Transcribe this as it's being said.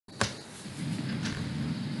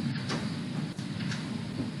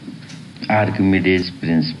Archimedes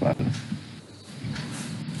principle.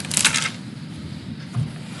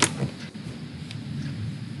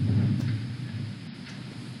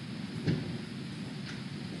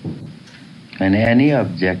 When any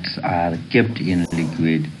objects are kept in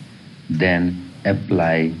liquid, then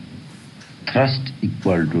apply thrust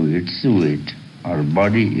equal to its weight or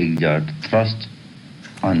body exert thrust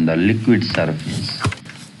on the liquid surface.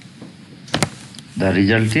 The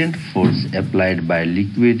resultant force applied by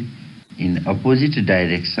liquid in opposite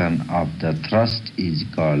direction of the thrust is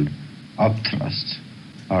called upthrust,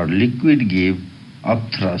 or liquid give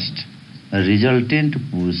upthrust, a resultant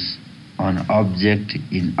push on object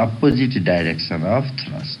in opposite direction of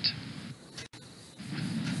thrust.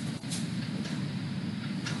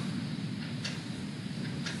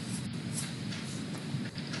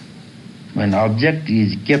 When object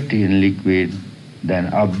is kept in liquid,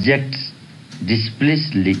 then objects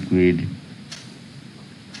displace liquid,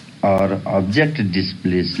 or object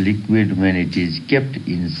displace liquid when it is kept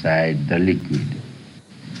inside the liquid.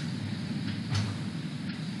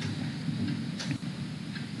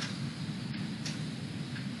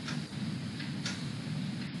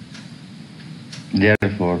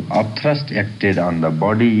 Therefore, upthrust acted on the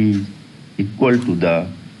body is equal to the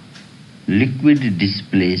liquid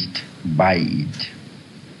displaced by it,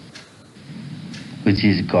 which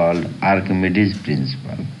is called Archimedes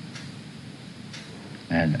principle.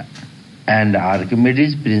 And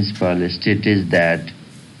Archimedes principle states that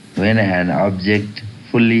when an object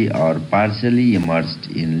fully or partially immersed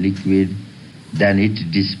in liquid, then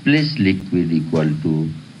it displaces liquid equal to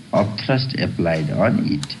upthrust applied on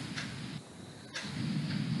it.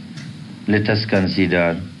 Let us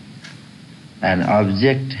consider an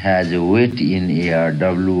object has a weight in air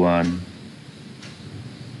W1,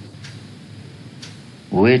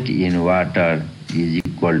 weight in water is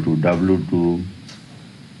equal to W2,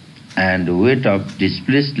 and weight of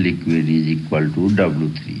displaced liquid is equal to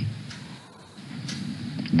W3.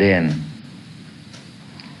 Then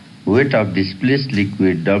weight of displaced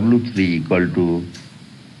liquid W3 equal to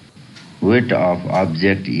weight of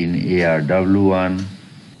object in air W1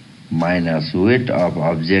 minus weight of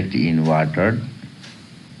object in water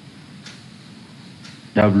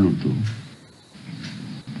W2,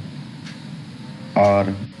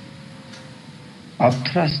 or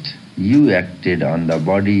upthrust U acted on the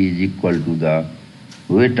body is equal to the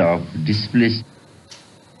weight of displaced